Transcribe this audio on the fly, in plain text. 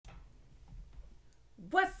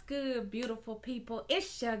good, beautiful people?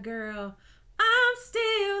 It's your girl,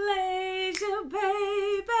 ImStillAsia,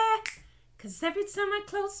 baby. Cause every time I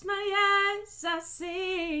close my eyes, I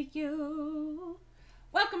see you.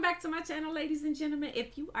 Welcome back to my channel, ladies and gentlemen.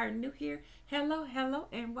 If you are new here, hello,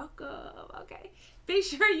 and welcome, okay? Be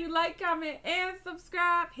sure you like, comment, and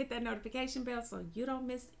subscribe. Hit that notification bell so you don't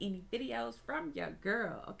miss any videos from your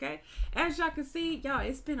girl, okay? As y'all can see, y'all,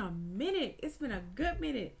 it's been a minute. It's been a good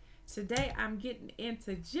minute. Today, I'm getting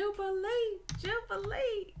into Jubilee,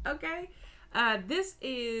 okay? This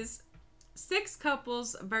is 6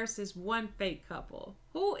 couples versus 1 fake couple.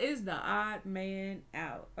 Who is the odd man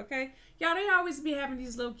out? Okay, y'all, they always be having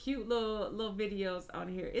these little cute little videos on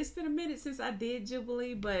here. It's been a minute since I did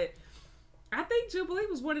Jubilee, but I think Jubilee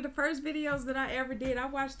was one of the first videos that I ever did. I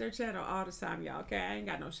watch their channel all the time, y'all. Okay, I ain't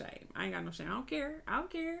got no shame. I don't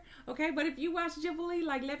care. Okay, but if you watch Jubilee,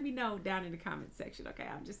 like, let me know down in the comment section. Okay,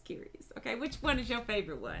 I'm just curious. Okay, which one is your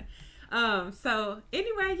favorite one? So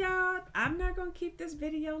anyway, y'all, I'm not gonna keep this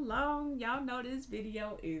video long. Y'all know this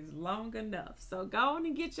video is long enough, so go on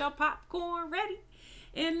and get your popcorn ready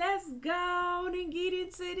and let's go on and get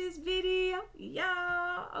into this video,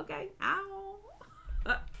 y'all. Okay, all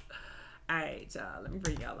right, y'all, let me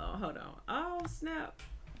bring y'all on. Hold on. Oh snap,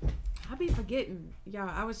 I be forgetting, y'all.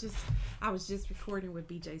 I was just recording with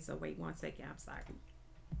BJ, so wait 1 second. I'm sorry.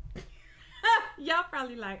 Y'all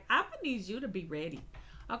probably like, I'm gonna need you to be ready.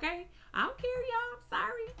 Okay, I don't care, y'all. I'm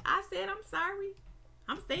sorry. I said I'm sorry.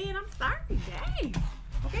 I'm saying I'm sorry. Dang.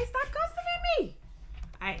 Okay, stop cussing at me.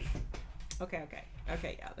 All right.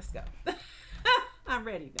 Okay, y'all. Let's go. I'm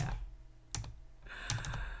ready now.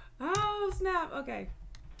 Oh snap. Okay,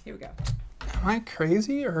 here we go. Am I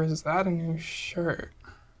crazy, or is that a new shirt?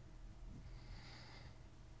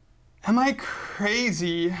 Am I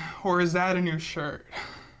crazy, or is that a new shirt?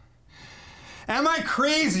 Am I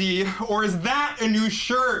crazy, or is that a new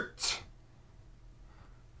shirt?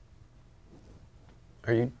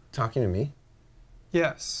 Are you talking to me?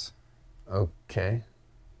 Yes. Okay.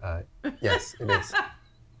 Yes, it is.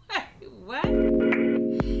 What?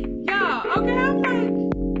 Y'all, okay, I'm like,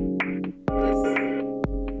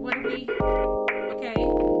 what are we? Okay,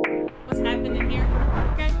 what's happening here?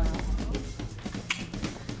 Okay.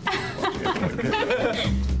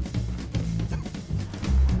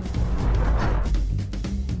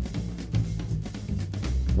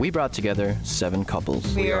 We brought together 7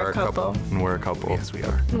 couples. We are a couple. And we're a couple. Yes, we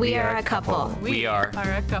are. We are a couple. We are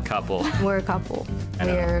a couple. We're a couple. We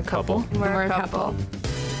are a couple. We're a couple.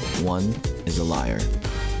 One is a liar.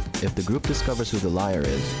 If the group discovers who the liar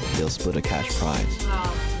is, they'll split a cash prize.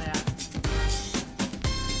 Oh, snap.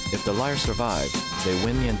 If the liar survives, they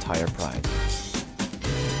win the entire prize.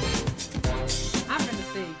 I'm gonna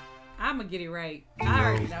see. I'm gonna get it right. I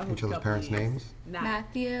already know who Each other's couple parents' is. names? Nah.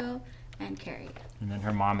 Matthew and Carrie. And then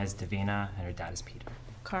her mom is Davina, and her dad is Peter.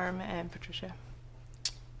 Carm and Patricia.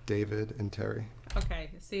 David and Terry.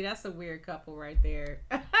 Okay, see, that's a weird couple right there.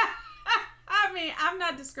 I mean, I'm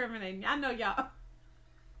not discriminating. I know y'all.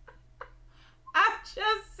 I'm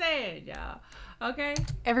just saying, y'all. Okay?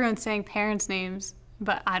 Everyone's saying parents' names,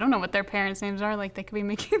 but I don't know what their parents' names are. Like, they could be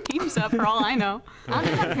making names up for all I know. I don't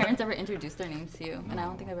think my parents ever introduced their names to you, and I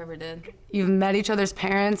don't think I've ever did. You've met each other's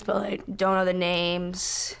parents, but like don't know the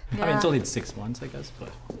names. I mean, it's only 6 months, I guess,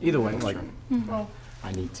 but either way, like,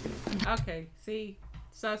 I need to. Okay, see?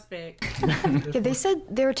 Suspect. Yeah, they said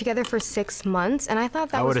they were together for 6 months, and I thought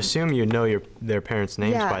that I was... would assume you know their parents'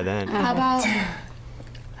 names by then. How about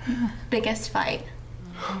biggest fight?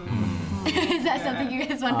 Is that something you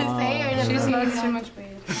guys want to say, or She does smokes too much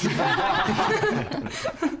weed.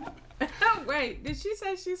 Wait, did she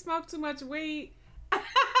say she smoked too much weed? Okay.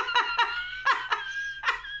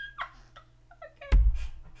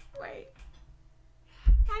 Wait.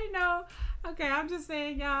 I didn't know. Okay, I'm just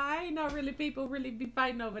saying, y'all, I ain't know really people really be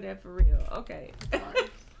fighting over that for real. Okay. I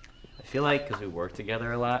feel like because we work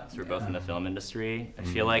together a lot, so we're both in the film industry, I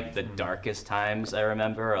feel like the darkest times I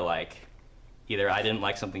remember are like, either I didn't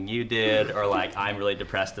like something you did, or like I'm really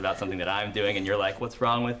depressed about something that I'm doing, and you're like, "What's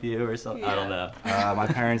wrong with you?" or something. Yeah. I don't know. My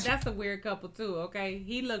parents. That's a weird couple too. Okay,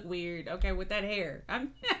 he looked weird. Okay, with that hair.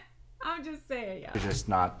 I'm just saying, y'all. It's just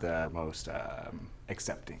not the most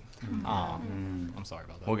accepting. I'm sorry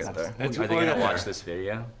about that. We'll get there. Are they gonna watch this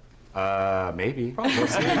video? Maybe. We'll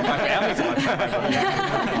see. My family's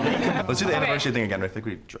watching. Let's do the anniversary thing again. I think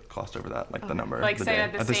we glossed over that, like the number. Like, the say day.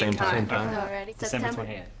 at the same time. Already. December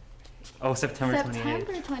 28th. Oh, September 28th.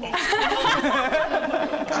 September 28th.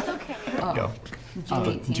 That's okay. Go.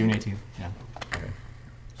 June 18th. Yeah. Okay.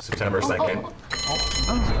 September 2nd.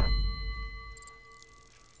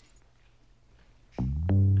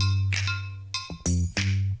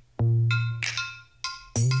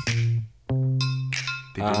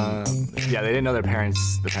 Yeah, they didn't know the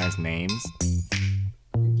parents' names.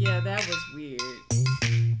 Yeah, that was weird.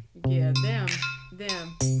 Yeah, them.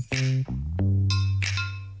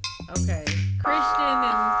 Okay, Christian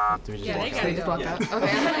and yeah, they gotta just go. walked out.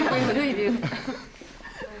 Okay, I'm like, wait, what do you do?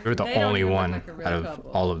 We were the They don't only even look one like a real out of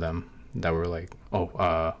couple. all of them that were like,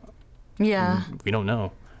 oh, Yeah. we don't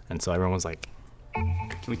know. And so everyone was like,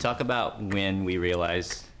 Can we talk about when we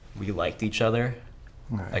realized we liked each other?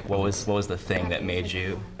 Like, what was the thing that made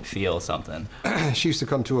you feel something? She used to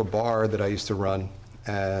come to a bar that I used to run,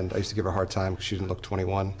 and I used to give her a hard time because she didn't look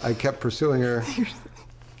 21. I kept pursuing her,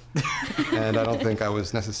 and I don't think I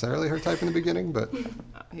was necessarily her type in the beginning, but...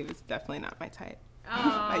 He was definitely not my type. Aww.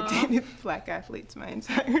 I dated black athletes my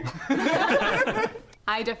entire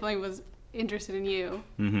I definitely was interested in you.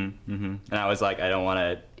 And I was like, I don't want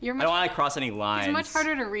to cross any lines. He's much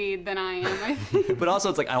harder to read than I am, I think. But also,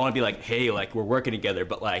 it's like I want to be like, hey, like we're working together,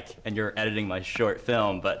 but like, and you're editing my short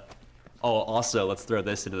film, but oh, also let's throw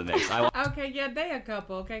this into the mix. Okay, yeah, they a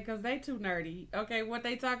couple, okay, because they too nerdy. Okay, what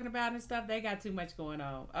they talking about and stuff, they got too much going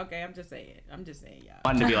on. Okay, I'm just saying, y'all.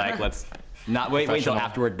 wanted to be like, let's not wait until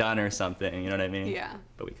after we're done or something. You know what I mean? Yeah.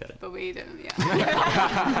 But we couldn't. But we didn't,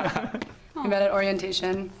 yeah. We met at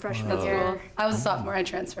orientation, freshman year. I was a sophomore, I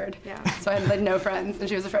transferred. Yeah. So I had like no friends, and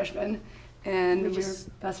she was a freshman. And we were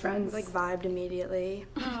best friends. Like vibed immediately.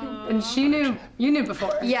 And she knew, you knew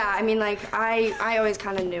before. Yeah, I mean, like I always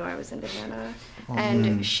kind of knew I was into Hannah,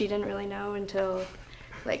 and she didn't really know until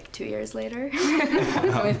like 2 years later.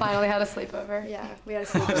 So we finally had a sleepover. Yeah, we had a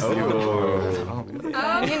sleepover.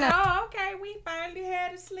 Oh, You know. oh, okay, we finally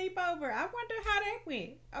had a sleepover. I wonder how that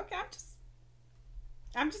went. Okay,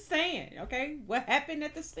 I'm just saying, okay, what happened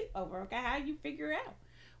at the sleepover? Okay, how you figure out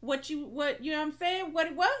what you know what I'm saying, what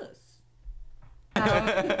it was.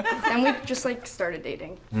 And we just like started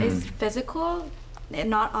dating. Is physical it's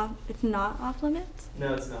not off limits?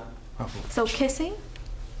 No, it's not. So kissing?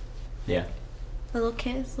 Yeah. Little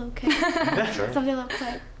kiss, little kiss. Sure. Something looks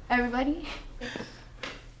like everybody.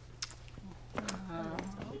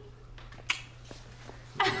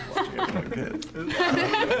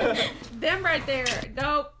 Them right there,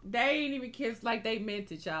 dope. They ain't even kissed like they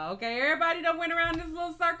meant it, y'all. Okay, everybody done went around this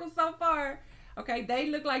little circle so far. Okay, they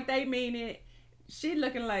look like they mean it. She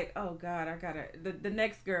looking like, oh God, I gotta the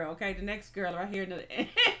next girl. Okay, the next girl right here in the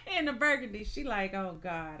in the burgundy. She like, oh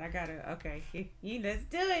God, I gotta. Okay, let's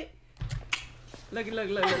do it. Look. He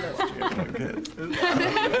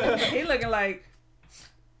looking like,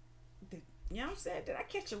 you know what I'm saying? Did I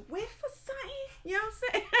catch a whiff or something? You know what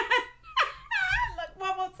I'm saying? Look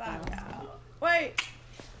one more time, y'all. Wait.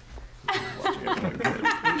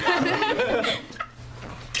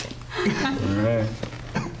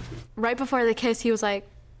 Right before the kiss, he was like,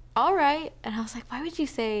 all right. And I was like, why would you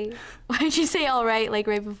say all right, like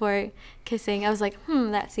right before kissing? I was like,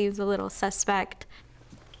 that seems a little suspect.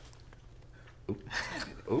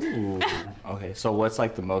 Ooh. Okay, so what's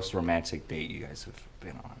like the most romantic date you guys have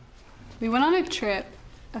been on? We went on a trip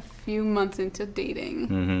a few months into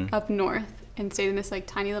dating up north and stayed in this like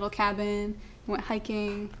tiny little cabin, went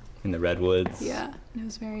hiking. In the redwoods. Yeah, and it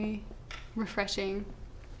was very refreshing.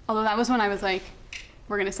 Although that was when I was like,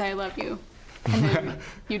 we're gonna say I love you. And then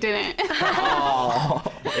you didn't. Oh,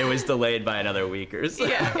 it was delayed by another week or so.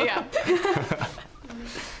 Yeah.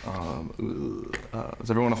 Does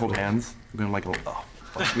everyone want to hold hands? We're gonna like,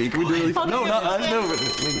 last week we did really fun. No, not us. No.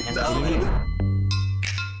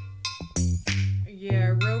 Yeah,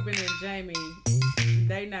 Ruben and Jamie,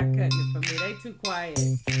 they not cutting it for me. They too quiet.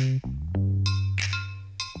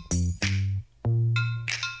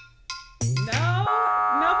 No,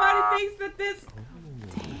 nobody thinks that this.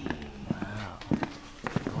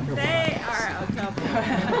 They are a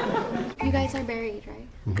couple. You guys are married, right?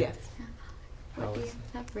 Yes. What do you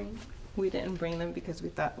have bring? We didn't bring them because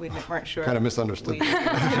we weren't sure. Kind of misunderstood.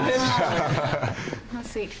 Oh,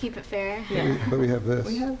 sweet. Keep it fair. Yeah. But we have this.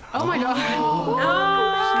 Oh my God.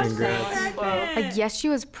 Oh, Congrats. Like, yes, she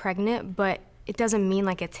was pregnant, but it doesn't mean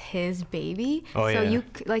like it's his baby. Oh, so yeah.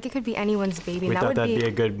 it could be anyone's baby. We and that thought would that'd be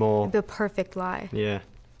a good mole. the perfect lie. Yeah.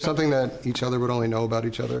 Something that each other would only know about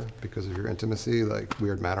each other because of your intimacy, like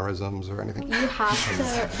weird mannerisms or anything. You have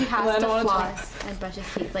to floss and brush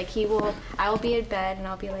his teeth. Like I will be in bed and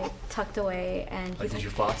I'll be like tucked away and he's Did you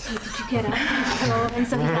floss? "Hey, did you get up?" And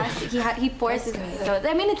so he forces me. So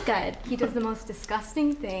I mean, it's good. He does the most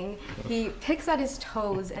disgusting thing. He picks at his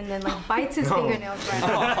toes and then like bites his fingernails right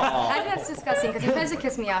off. I think that's disgusting because he tries to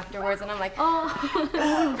kiss me afterwards and I'm like,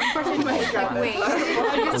 brushing my teeth. Like,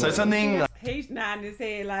 wait. So something. He's nodding his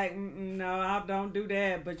head like, no, I don't do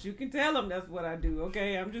that. But you can tell him that's what I do,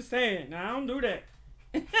 okay? I'm just saying, I don't do that.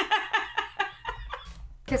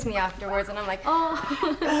 kiss me afterwards, and I'm like, like,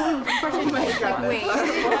 wait.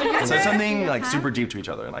 So something like super deep to each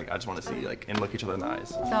other, and like I just want to see like and look each other in the eyes.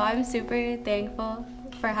 So I'm super thankful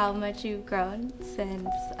for how much you've grown since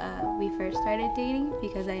we first started dating,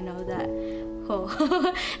 because I know that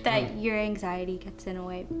that your anxiety gets in the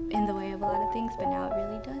way of a lot of things, but now it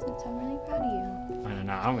really doesn't. So I'm really proud of you. I don't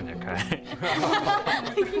know, I'm gonna cry.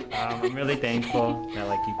 I'm really thankful that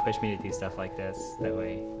like you push me to do stuff like this. That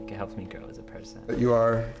way like, it helps me grow as a person. You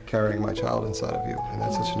are carrying my child inside of you, and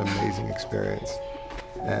that's such an amazing experience.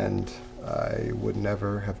 And I would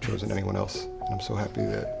never have chosen anyone else. And I'm so happy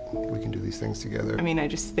that we can do these things together. I mean, I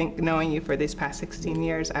just think knowing you for these past 16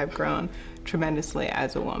 years, I've grown tremendously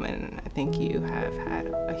as a woman, and I think you have had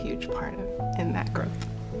a huge part in that growth.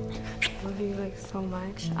 I love you like so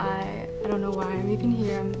much. I don't know why I'm even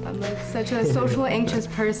here. I'm like such a social anxious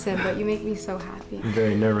person, but you make me so happy. I'm a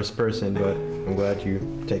very nervous person, but I'm glad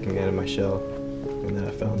you've taken me out of my shell and that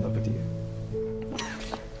I fell in love with you.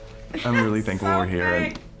 I'm really thankful we're here,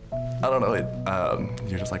 and I don't know,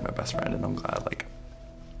 you're just like my best friend, and I'm glad like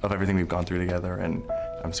of everything we've gone through together, and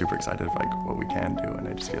I'm super excited for like what we can do, and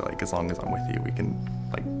I just feel like as long as I'm with you, we can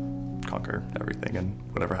like conquer everything, and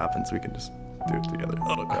whatever happens, we can just do it together.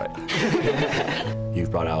 Oh, right.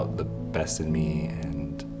 You've brought out the best in me,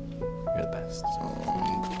 and you're the best.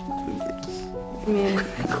 I mean,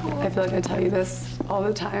 I feel like I tell you this all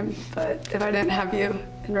the time, but if I didn't have you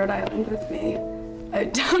in Rhode Island with me, I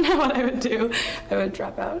don't know what I would do. I would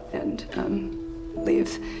drop out and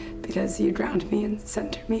leave, because you drowned me and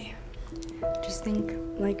centered me. Just think,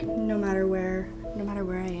 like, no matter where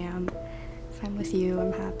I am, if I'm with you,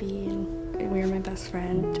 I'm happy, and we're my best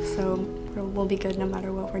friend, so we'll be good no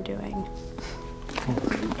matter what we're doing.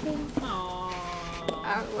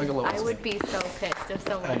 I would be so pissed if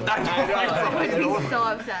someone was I would be so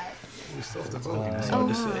upset.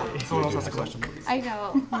 Someone else has a question, please. I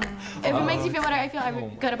know. If it makes you feel better, I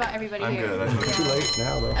feel good about everybody I'm here. good. It's too late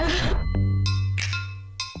now, though.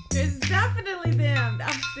 It's definitely them.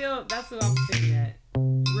 That's who I'm sitting at.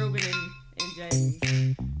 Ruben and Jamie.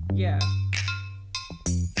 Yeah.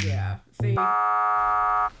 Yeah. See?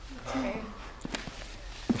 Okay.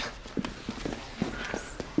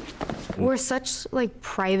 We're such like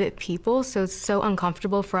private people, so it's so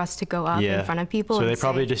uncomfortable for us to go up in front of people. So and they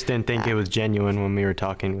probably say just didn't think it was genuine when we were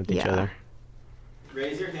talking with each other.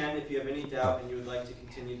 Raise your hand if you have any doubt and you would like to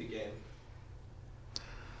continue the game.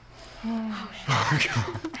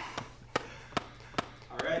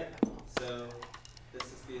 Alright, so this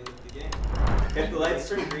is the end of the game. If the lights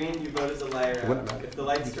turn green, you vote as a liar out. If the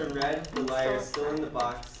lights turn red, the liar is still in the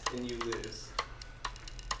box and you lose.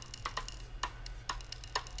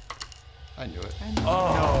 I knew it.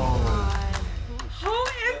 Oh. Who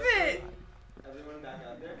is it? Everyone back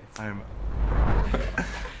out there? I'm.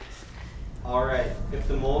 Alright, if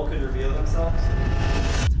the mole could reveal themselves.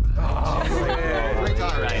 Oh, No way!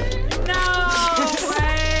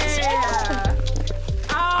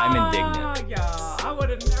 I'm indignant. Y'all, I would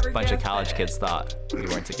have never A bunch of guessed college that. kids thought we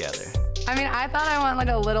weren't together. I mean, I thought I went like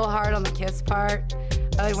a little hard on the kiss part.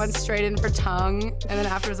 I like went straight in for tongue, and then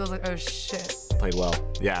afterwards I was like, oh shit. Played well.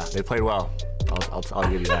 Yeah, they played well. I'll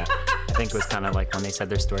give you that. I think it was kind of like when they said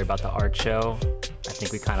their story about the art show. I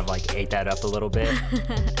think we kind of like ate that up a little bit.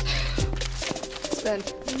 Spin.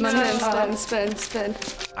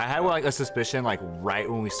 I had like a suspicion like right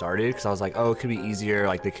when we started, because I was like, oh, it could be easier.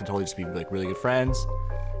 Like they could totally just be like really good friends.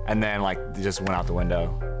 And then like they just went out the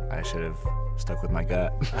window. I should have stuck with my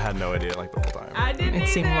gut. I had no idea like the whole time. I didn't It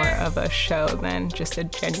seemed either. more of a show than just a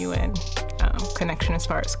genuine connection as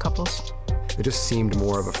far as couples. It just seemed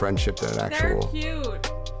more of a friendship than an They're actual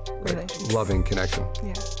cute. loving connection.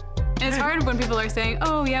 Yeah. And it's hard when people are saying,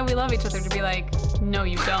 oh yeah, we love each other, to be like, no,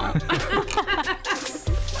 you don't.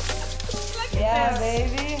 Yeah,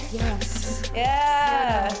 baby. Yes.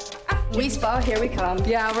 Yeah. We Spa, here we come.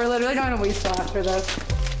 Yeah, we're literally going to We Spa after this.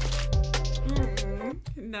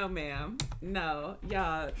 No, ma'am. No,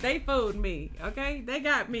 y'all. They fooled me. Okay, they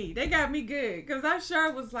got me. They got me good. Cause I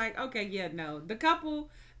sure was like, okay, yeah, no. The couple,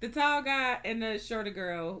 the tall guy and the shorter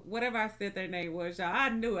girl, whatever I said their name was, y'all. I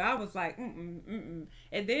knew it. I was like, And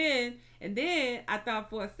then I thought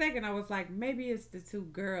for a second, I was like, maybe it's the two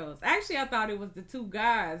girls. Actually, I thought it was the two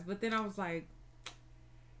guys, but then I was like,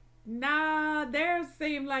 nah, theirs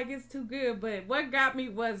seemed like it's too good. But what got me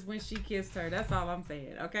was when she kissed her. That's all I'm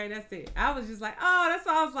saying. Okay, that's it. I was just like, oh, that's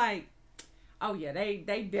all. I was like, oh yeah, they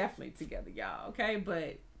definitely together, y'all. Okay,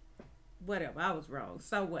 but whatever, I was wrong.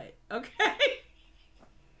 So what? Okay.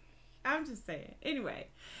 I'm just saying. Anyway,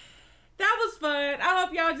 that was fun. I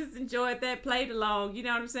hope y'all just enjoyed that, played along. You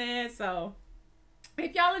know what I'm saying? So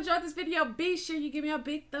if y'all enjoyed this video, be sure you give me a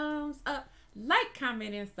big thumbs up. Like,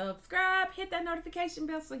 comment, and subscribe. Hit that notification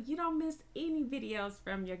bell so you don't miss any videos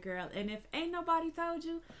from your girl. And if ain't nobody told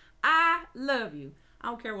you, I love you. I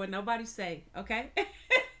don't care what nobody say, okay?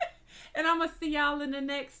 And I'm going to see y'all in the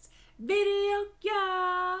next video,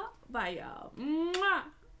 y'all. Bye, y'all. Mwah.